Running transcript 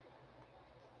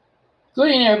Good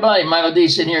evening, everybody. Michael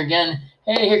Deason here again.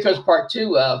 Hey, here comes part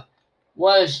two of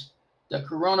Was the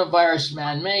Coronavirus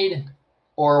Man Made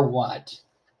or What?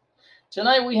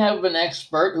 Tonight we have an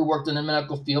expert who worked in the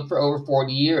medical field for over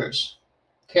 40 years,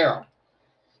 Carol.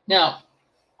 Now,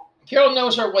 Carol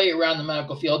knows her way around the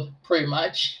medical field pretty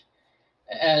much,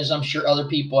 as I'm sure other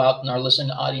people out in our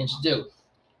listening audience do.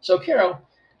 So, Carol,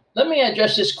 let me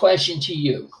address this question to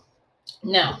you.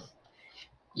 Now,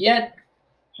 yet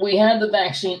we have the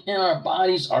vaccine in our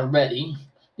bodies already.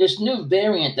 This new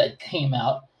variant that came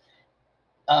out,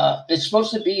 it's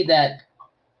supposed to be that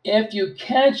if you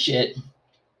catch it,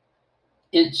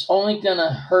 it's only going to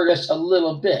hurt us a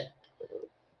little bit.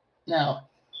 Now,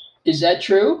 is that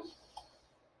true?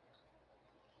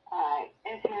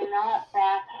 If you're not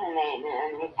vaccinated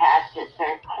and you catch it,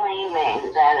 they're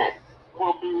claiming that it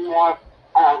will be more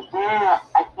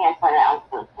I can't pronounce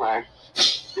this word,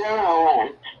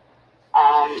 virulent.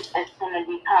 It's going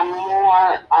to become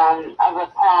more of a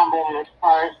problem as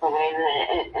far as the way that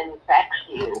it infects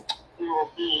you. You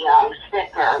will be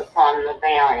sicker from the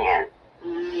variant,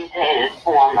 mutated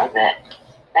form of it,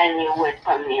 than you would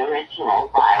from the original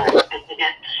virus. Because it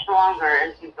gets stronger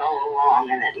as you go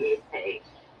along and it mutates.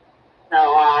 So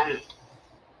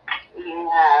you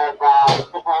have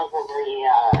supposedly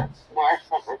worse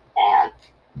of a chance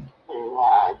to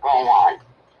go on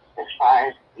as far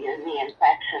as the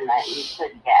infection that you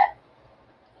could get.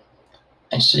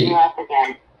 I see. You're up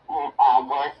against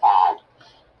worse odds.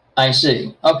 I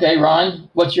see. Okay, Ron,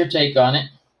 what's your take on it?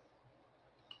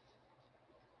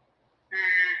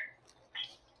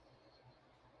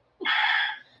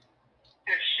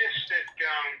 It's just that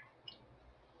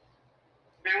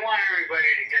they want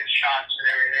everybody to get shots and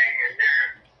everything, and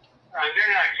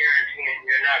they're not guaranteeing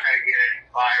you're not going to get any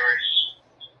virus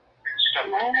and stuff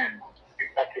like that. You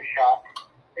got the shot.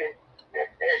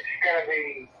 It's going to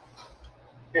be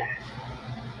just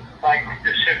like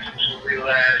the symptoms will be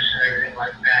less and everything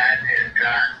like that, and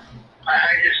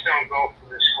I just don't go for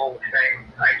this whole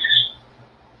thing. I just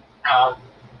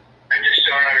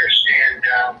don't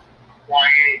understand why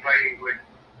anybody would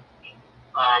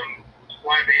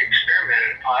want to be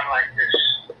experimented upon like this.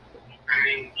 I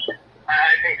mean,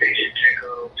 I think they should take a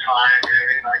little time and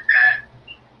everything like that.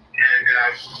 And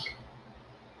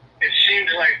it seems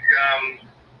like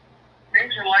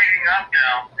things are lighting up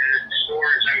now in the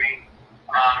stores. I mean,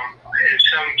 in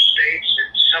some states, in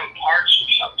some parts of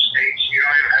some states, you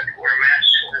don't even have to wear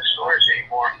masks in the stores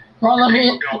anymore. Ron,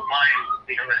 People don't mind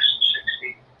being less than 6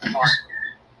 feet apart.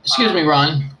 Excuse me,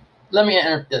 Ron. Let me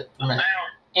interrupt it for a minute.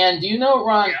 And do you know,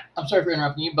 Ron, Yeah. I'm sorry for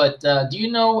interrupting you, but do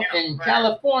you know Yeah, in right.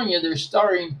 California they're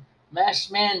starting mask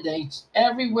mandates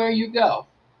everywhere you go?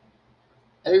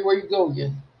 Everywhere you go,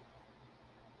 again.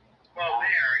 Well,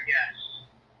 there, yes.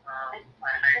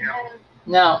 I know.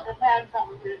 Now, Depends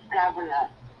on who's governor.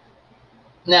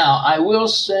 Now, I will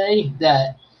say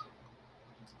that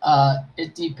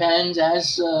it depends,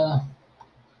 as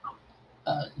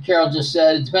Carol just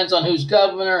said, it depends on who's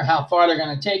governor, how far they're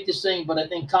going to take this thing. But I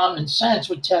think common sense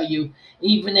would tell you,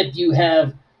 even if you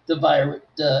have the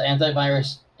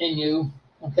antivirus in you,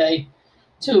 okay,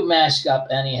 to mask up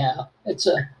anyhow. It's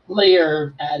a layer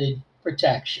of added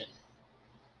protection.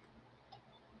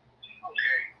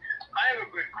 Okay. I have a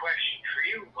good question for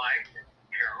you, Mike and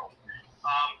Carol.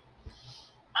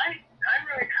 I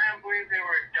really kind of believe they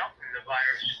were dumping the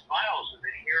virus files of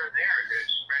it here and there to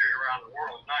spread it around the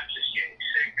world, not just getting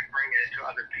sick and bringing it to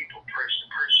other people person to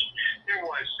person. There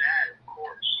was that, of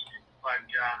course, but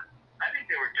I think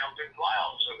they were dumping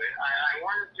files of it. I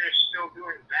wonder if they're still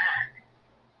doing that.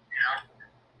 You know,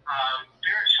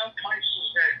 there are some places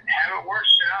that have it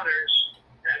worse than others.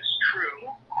 That's true.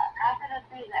 How can it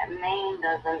be that Maine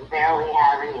doesn't barely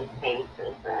have any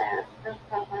cases in it? It just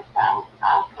doesn't sound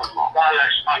possible. Well,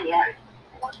 that's not Yeah.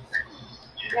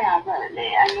 Yeah, but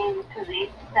I mean, to the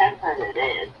extent that it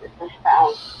is, it just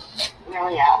sounds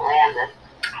really outlandish.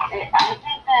 I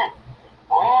think that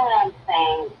all I'm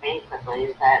saying basically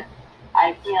is that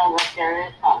I feel that there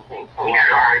is something to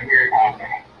what Ron is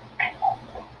saying.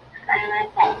 There is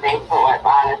something to what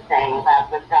Ron is saying about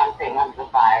the dumping of the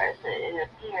virus. It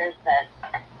appears that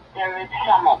there is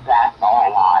some of that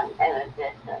going on in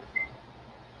addition.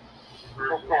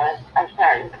 Because there are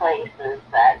certain places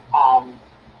that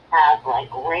have like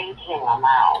raging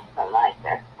amounts and like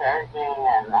they're surging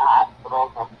and the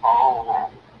hospitals are full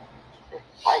and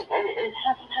it's like it's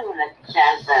just to an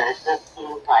extent that it just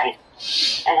seems like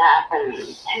it happened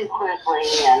too quickly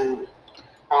and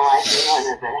the likelihood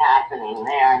of it happening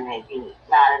there maybe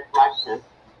not as much as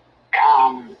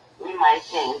we might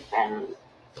think, and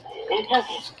it just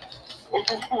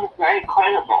seems very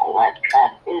credible that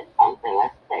that is something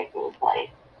that's taking place.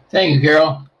 Thank you,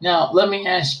 Carol. Now, let me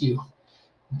ask you,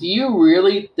 do you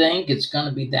really think it's going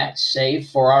to be that safe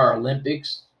for our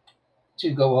Olympics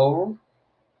to go over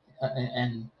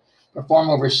and perform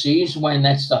overseas when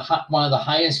that's one of the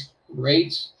highest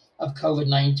rates of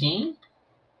COVID-19?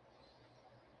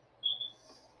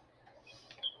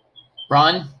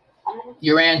 Ron,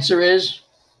 your answer is?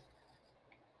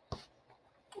 My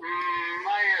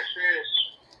answer is,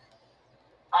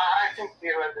 I think the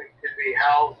Olympics should be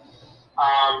held.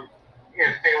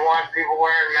 If they want people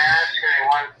wearing masks and they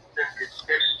want them to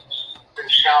distance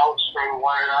themselves from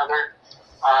one another,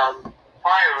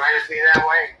 fine, let it be that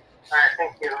way. I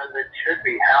think the Olympics should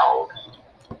be held.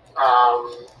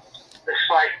 Just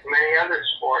like many other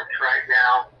sports right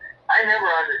now. I never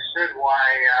understood why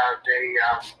they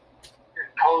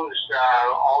imposed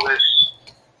all this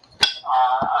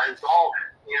on golf,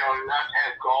 not to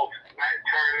have golf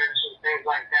tournaments and things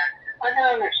like that. I can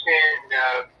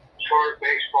understand short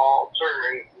baseball,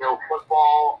 certainly no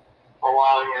football for a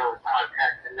while,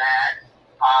 contact and that.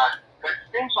 But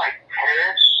things like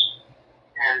tennis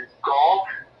and golf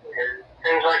and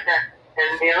things like that.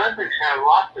 And the Olympics have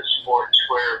lots of sports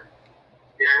where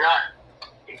they're not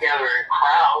together in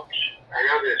crowds. I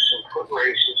know there's some foot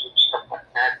races and stuff like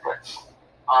that, but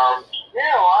there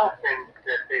are a lot of things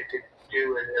that they could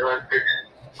do in the Olympics.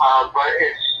 But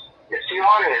it's the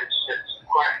audience that's the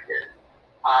question.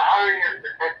 How are they going to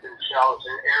protect themselves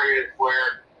in areas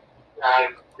where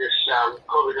this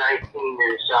COVID-19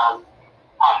 is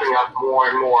popping up more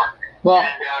and more? Well,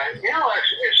 And,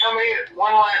 if somebody,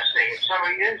 one last thing, if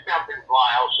somebody is dumping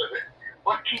vials of it,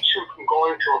 what keeps them from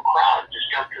going to a crowd, just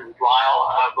dumping a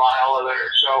vial of it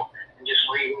or so, and just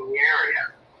leaving the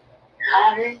area?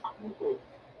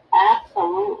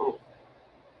 Absolutely.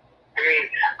 I mean,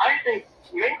 I think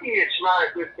maybe it's not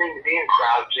a good thing to be in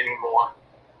crowds anymore,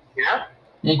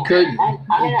 it could be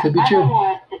I true. don't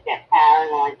want us to get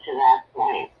paranoid to that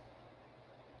point.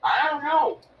 I don't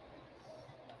know.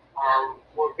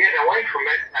 We're getting away from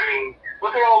it. I mean,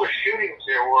 look at all the shootings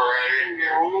there were. I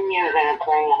knew you were going to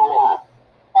bring it up.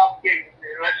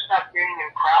 Let's stop getting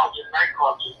in crowds and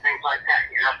nightclubs and things like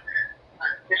that,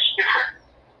 It's different.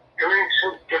 Everything's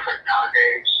so different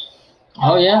nowadays.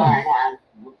 Oh, yeah.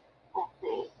 Let's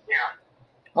see. Yeah.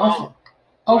 Oh,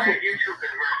 You two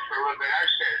converse for a little bit. I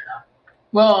said enough.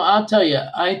 well, I'll tell you,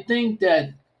 I think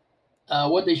that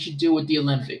what they should do with the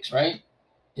Olympics, right,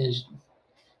 is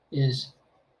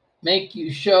make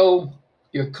you show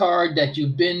your card that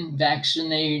you've been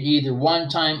vaccinated either one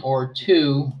time or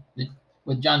two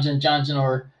with Johnson & Johnson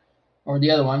or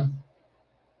the other one.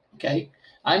 Okay.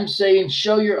 I'm saying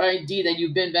show your ID that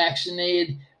you've been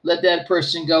vaccinated, let that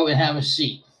person go and have a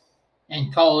seat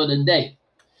and call it a day.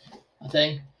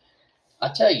 Okay.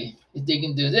 I'll tell you, if they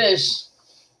can do this,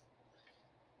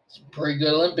 it's a pretty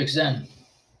good Olympics then.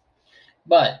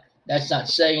 But that's not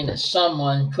saying that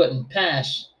someone couldn't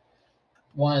pass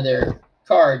one of their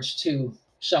cards to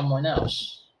someone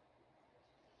else.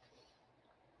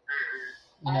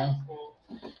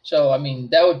 So I mean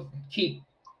that would keep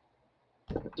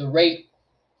the rate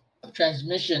of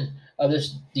transmission of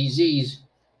this disease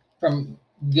from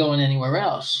going anywhere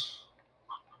else.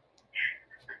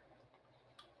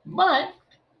 But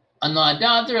I'm not a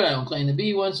doctor and I don't claim to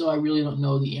be one, so I really don't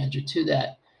know the answer to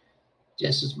that.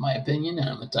 Just as my opinion, and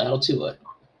I'm entitled to it.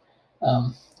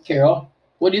 Carol,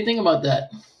 what do you think about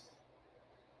that?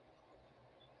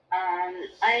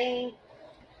 I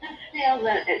just feel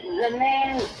that the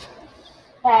main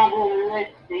problem with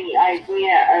the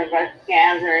idea of us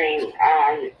gathering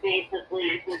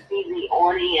basically would be the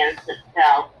audience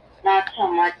itself, not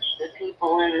so much the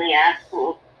people in the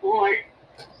actual sport.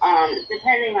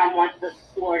 Depending on what the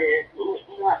sport is,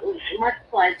 much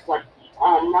like what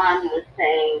Mom was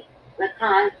saying, the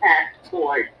contact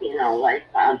sports, like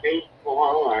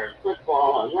baseball or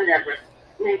football or whatever,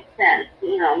 makes sense,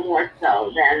 more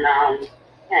so than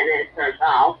tennis or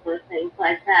golf or things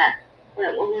like that.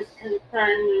 But what would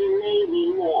concern me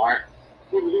maybe more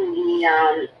would be the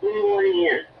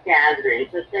audience gatherings.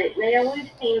 But they always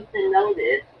seem to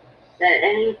notice that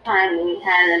any time we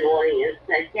had an audience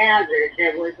that gathered,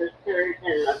 there was a surge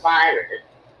in the virus.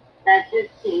 That just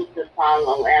seems to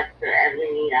follow after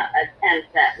every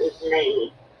attempt that was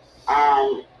made.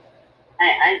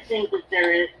 I think that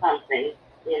there is something,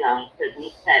 to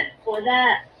be said for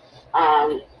that.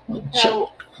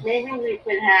 So maybe we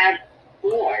could have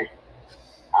boards.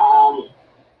 I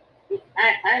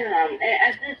don't know.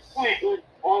 At this point, with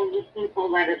all the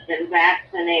people that have been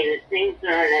vaccinated, things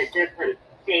are in a different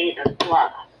state of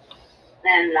flux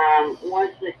than was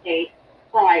the case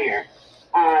prior.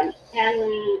 Can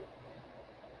we,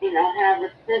 have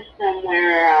a system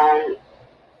where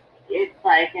it's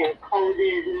like like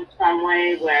encoded in some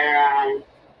way where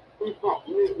we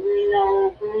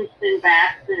know who's been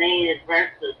vaccinated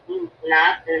versus who's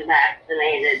not been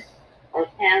vaccinated, or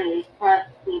can we trust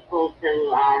people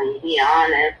to be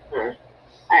honest? Or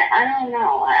I don't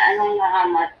know. I don't know how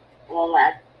much all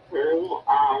that's true.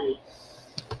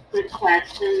 Good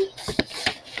question.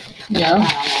 Yeah.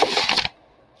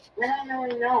 I don't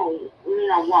really know,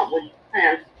 what would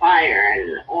transpire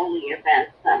and all the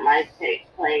events that might take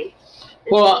place.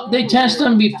 Well, they test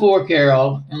them before,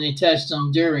 Carol, and they test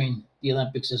them during the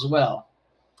Olympics as well.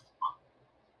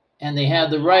 And they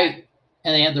have the right,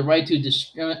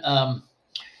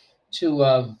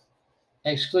 to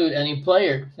exclude any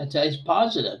player that tests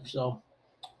positive. So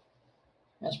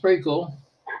that's pretty cool.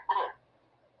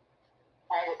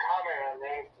 I have a comment on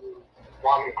that. If you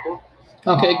want me to?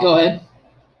 Okay, go ahead.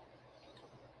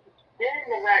 Getting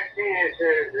the vaccine is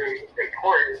as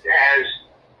important as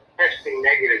testing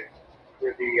negative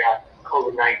for the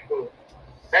COVID-19.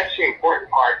 That's the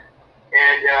important part.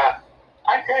 And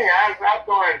I tell you, I've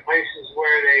gone in places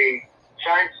where they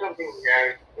shine something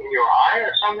in your eye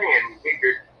or something and get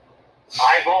your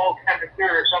eyeball temperature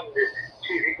or something to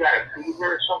see if you got a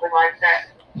fever or something like that.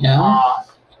 Yeah.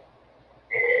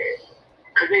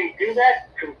 Could they do that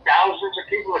to thousands of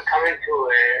people that come into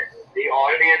the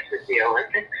audience at the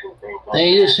Olympics and things like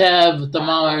They that? just have a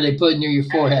thermometer they put near your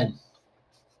forehead. Can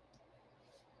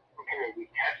they be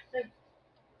tested?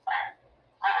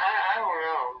 I don't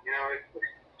know. It's just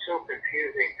so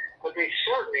confusing. But they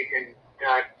certainly can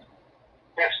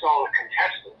test all the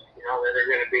contestants, that are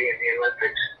going to be in the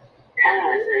Olympics.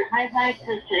 I'd like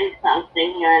to say something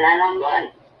here, and I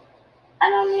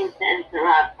don't mean to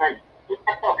interrupt, but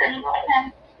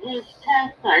these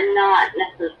tests are not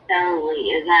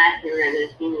necessarily as accurate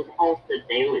as you would hope that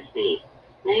they would be.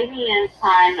 Maybe in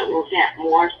time it will get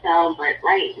more so, but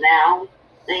right now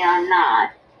they are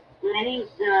not.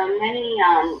 There are many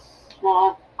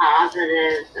false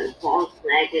positives and false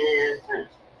negatives, and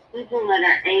people that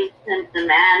are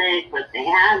asymptomatic, but they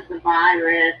have the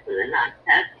virus and they're not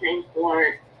testing for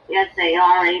it, yet they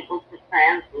are able to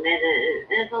transmit it.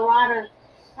 There's a lot of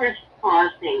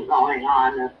crisscrossing going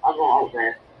on of all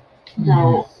this.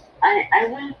 So I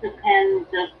wouldn't depend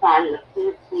just on the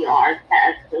PCR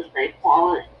test, as they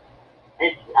call it.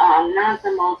 It's not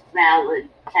the most valid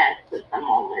test at the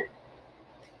moment.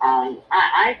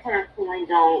 I personally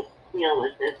don't feel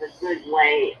that there's a good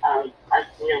way of us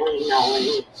really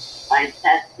knowing by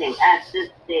testing at this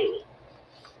stage.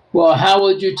 Well, how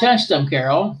would you test them,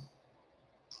 Carol?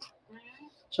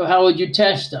 So how would you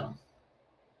test them?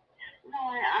 No,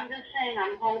 I'm just saying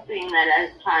I'm hoping that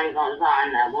as time goes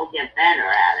on that we'll get better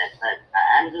at it, but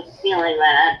I'm just feeling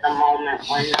that at the moment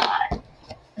we're not.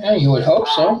 Yeah, you would hope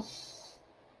so.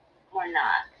 We're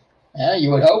not. Yeah,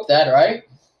 you would hope that, right?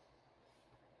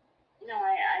 No,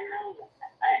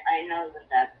 I know that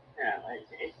that's true.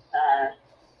 It's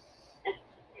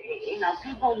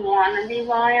people want to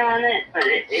rely on it, but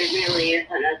it really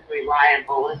isn't as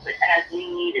reliable as we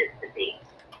need it to be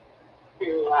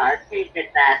to take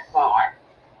it that far.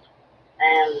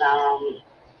 And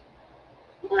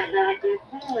we're going to be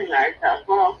fooling ourselves.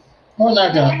 Well, We're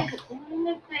not gonna. the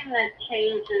only thing that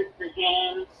changes the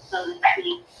game, so to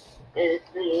speak, is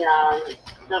the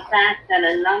fact that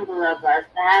a number of us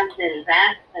have been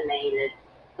vaccinated.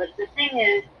 But the thing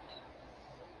is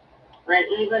that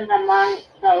even among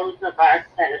those of us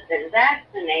that have been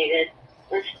vaccinated,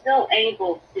 we're still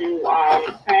able to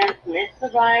transmit the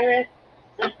virus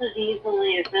just as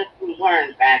easily as if we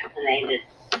weren't vaccinated.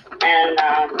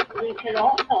 And we can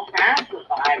also have the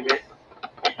virus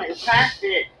and contract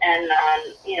it and,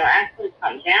 actually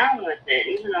come down with it,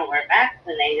 even though we're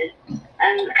vaccinated.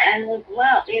 And as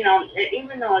well,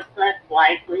 even though it's less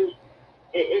likely,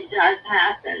 it does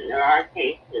happen. There are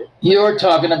cases. You're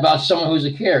talking about someone who's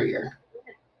a carrier.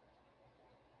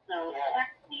 So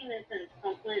vaccine isn't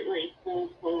completely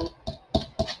foolproof.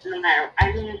 No matter,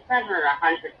 it's never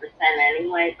 100%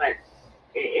 anyway, but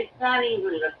it's not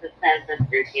even the percent that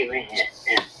they're giving it.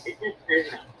 It just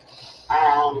isn't.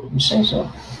 You say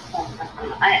so?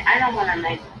 I don't want to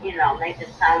make it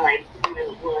sound like doom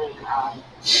and gloom.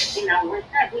 We're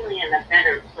certainly in a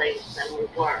better place than we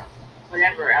were.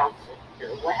 Whatever else is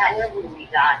true, however we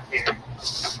got there,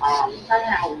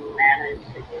 somehow we managed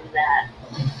to do that.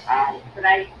 But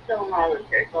I still know that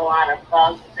there's a lot of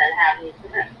bugs that haven't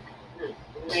been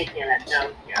making a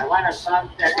joke here. A lot of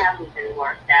bugs that haven't been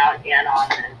worked out yet on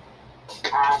this.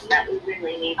 That we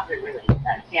really need to really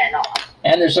get on.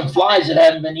 And there's some flies that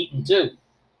haven't been eaten too.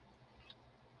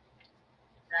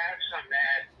 That's some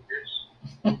bad news.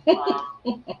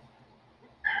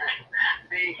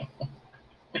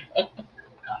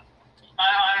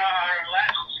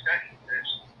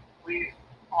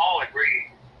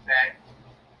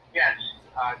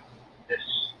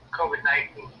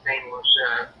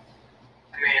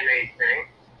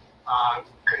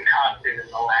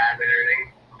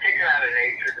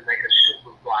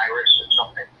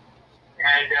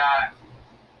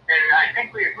 And I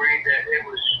think we agreed that it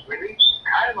was released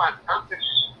kind of on purpose,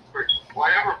 for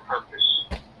whatever purpose.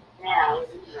 Yeah.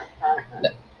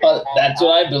 Well, that's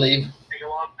what I believe. Take a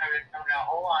long time to come down.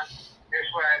 Hold on.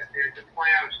 The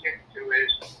point I was getting to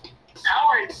is,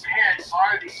 how intent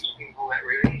are these people that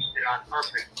released it on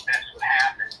purpose? That's what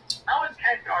happened. How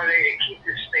intent are they to keep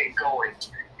this thing going?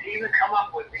 To even come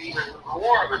up with even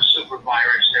more of a super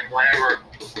virus than whatever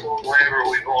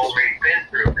we've already been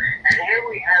through. And here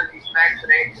we have these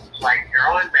vaccinations, like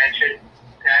Carolyn mentioned,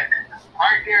 that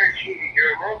aren't guaranteed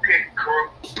you won't get the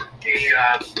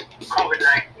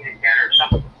COVID-19 again or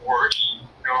something worse,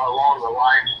 along the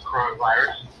lines of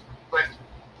coronavirus. But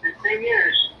the thing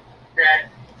is that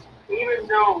even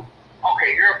though,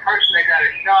 okay, you're a person that got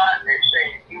a shot and they're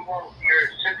saying your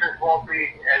symptoms won't be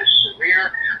as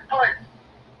severe, but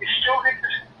you still get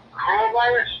this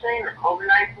coronavirus thing or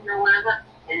COVID-19 or whatever,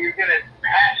 and you're going to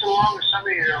pass it along to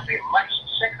somebody that'll be much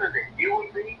sicker than you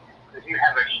would be because you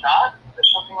have a shot or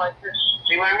something like this.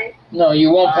 See what I mean? No,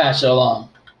 you won't pass it along.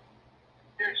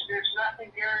 There's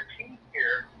nothing guaranteed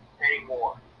here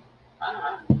anymore.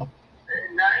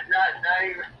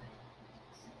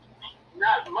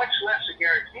 Not much less a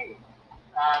guarantee.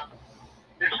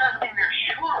 There's nothing they're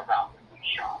sure about with these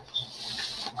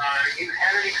shots. You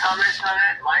have any comments on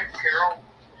that, Mike, Carol?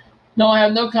 No, I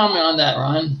have no comment on that,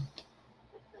 Ron.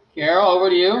 Carol, over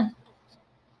to you.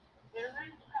 There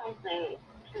is something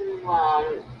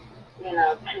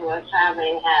to us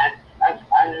having had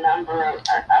a number of,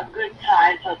 a good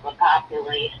size of the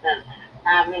population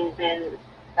having been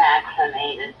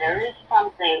vaccinated. There is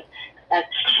something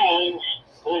that's changed,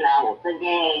 the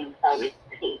game, so to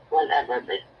speak, whatever,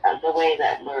 the way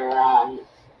that we're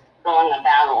going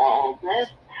about all of this.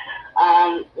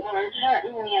 We're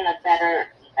certainly in a better,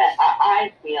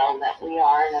 I feel that we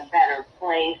are in a better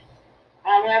place.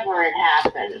 However it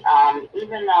happened,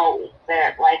 even though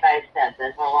there, like I said,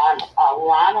 there's a lot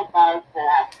of bugs that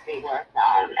have to be worked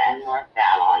on and worked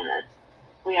out on this.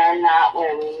 We are not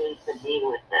where we need to be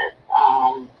with this.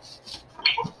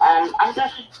 I'm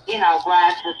just,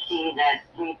 glad to see that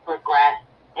we progress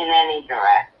in any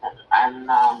direction, and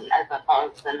as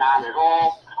opposed to not at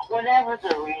all. Whatever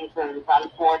the reasons,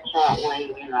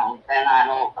 unfortunately, they're not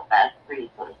all the best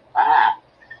reasons, perhaps.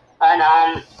 But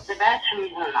the best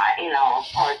reason, of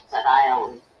course, that I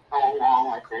always go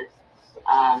along with is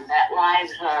that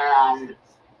lives are,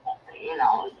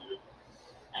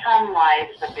 some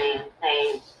lives are being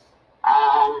saved.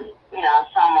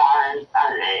 Some aren't.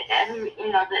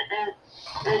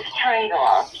 There's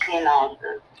trade-offs.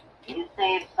 You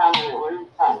save some, you lose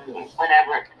some,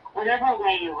 whatever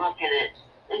way you look at it.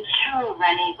 It's true of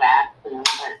any vaccine,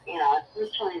 but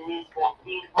especially these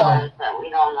ones that we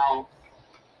don't know.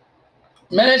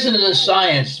 Medicine is a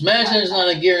science. Medicine is not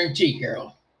a guarantee,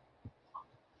 Carol.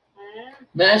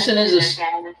 Medicine is a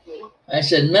guarantee. I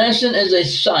said medicine is a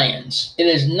science. It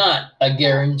is not a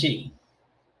guarantee.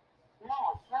 No,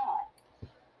 it's not.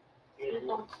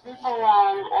 People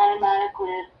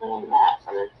automatically assume that,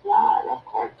 but it's not. Of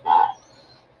course not.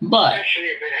 But Especially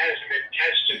if it hasn't been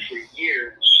tested for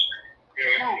years.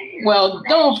 well,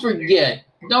 don't forget,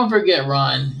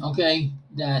 Ron, okay,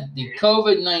 that the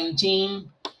COVID-19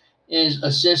 is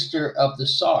a sister of the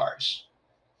SARS.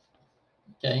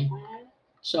 Okay,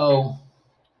 so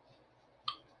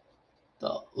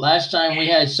the last time we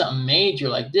had something major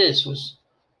like this was,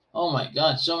 oh my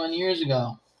God, so many years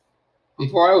ago,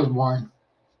 before I was born.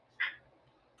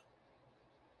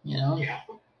 Yeah. It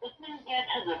didn't get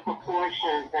to the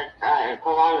proportions that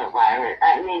coronavirus.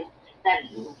 I mean, that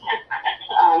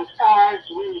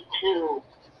SARS-CoV-2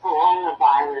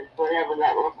 coronavirus, whatever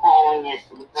that we're calling it,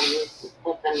 with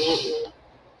the mutant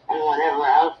and whatever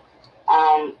else.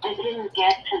 It didn't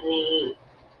get to the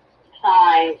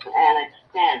size and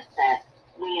extent that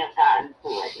we have gotten to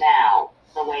it now,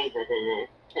 the way that it is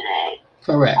today.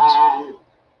 Correct.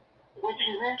 Which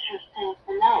is interesting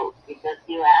to note, because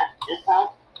you ask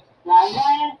yourself, why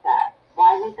is that?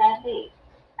 Why would that be?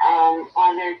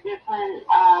 Are there different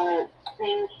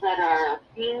things that are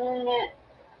fueling it?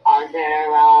 Are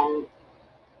there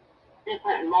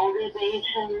different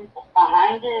motivations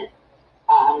behind it?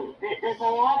 There's a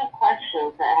lot of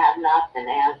questions that have not been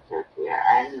answered here,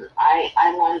 and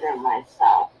I wonder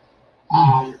myself.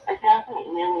 It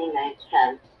doesn't really make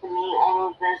sense to me, all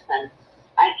of this, and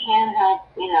I can't help,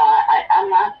 I'm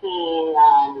not being,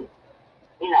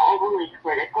 overly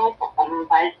critical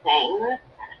by saying this,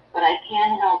 but I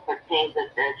can't help but think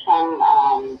that there's some,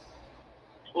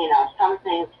 some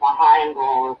things behind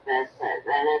all of this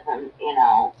that isn't,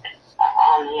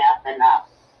 on the up and up.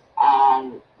 A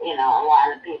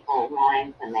lot of people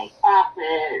wanting to make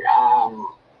profit,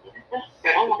 just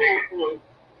That's the biggest.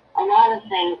 a lot of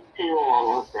things to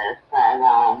all of this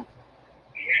that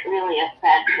really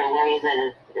affect the way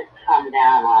that it's come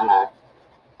down on us.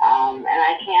 And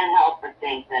I can't help but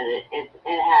think that it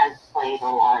has played a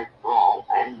large role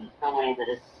in the way that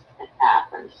it's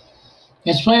happened.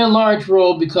 It's playing a large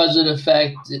role because it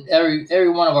affects every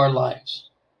one of our lives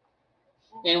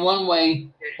in one way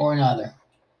or another.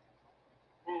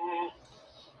 Mm-hmm.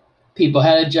 People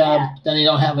had a job, Yeah. then they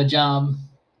don't have a job.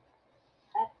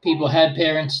 That's People had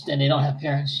parents, then they don't have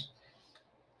parents.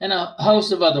 And a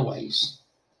host of other ways.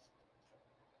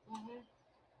 Mm-hmm.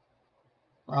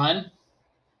 Ron?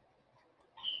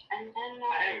 And then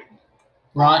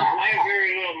Ron? I have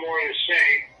very little more to say,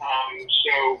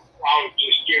 so I'll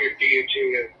just give it to you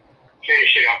two to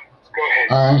finish it up. Go ahead.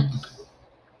 All right.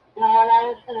 no, what I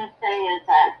was going to say is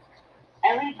that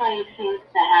everybody seems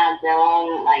to have their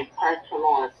own like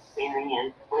personal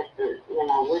experience with the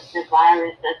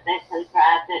virus that they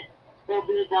contracted. There'll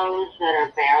be those that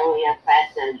are barely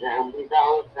affected. There'll be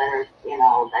those that are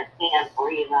that can't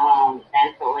breathe on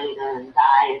ventilator and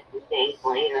die a few days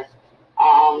later.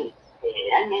 I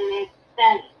mean the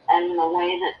extent and the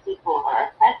way that people are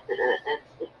affected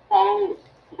it's so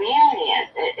variant.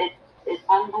 It's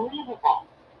unbelievable.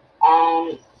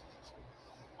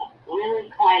 Really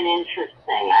quite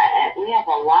interesting. We have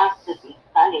a lot to be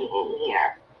studying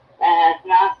here that has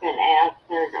not been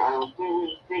answered or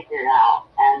really figured out.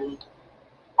 And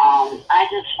I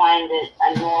just find it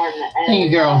enormous. Thank you,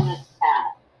 Carol. Enormous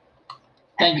task.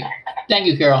 Thank you. Thank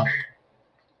you, Carol. Okay.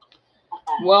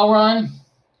 Well, Ron,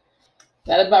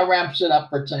 that about wraps it up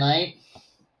for tonight.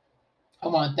 I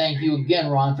want to thank you again,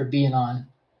 Ron, for being on,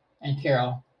 and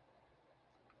Carol.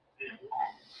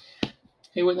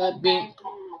 Hey, with that being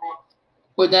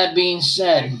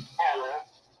said,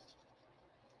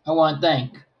 I want to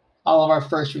thank all of our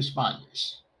first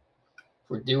responders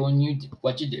for doing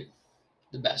what you do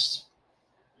the best.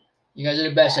 You guys are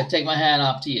the best. I take my hand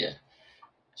off to you.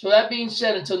 So that being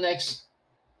said, until next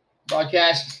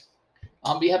broadcast,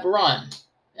 on behalf of Ron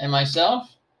and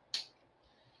myself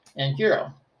and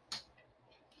Carol,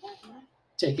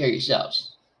 take care of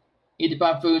yourselves. Eat the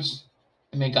pop foods,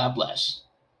 and may God bless.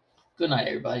 Good night,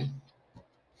 everybody.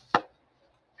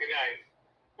 Good night.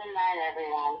 Good night,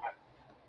 everyone.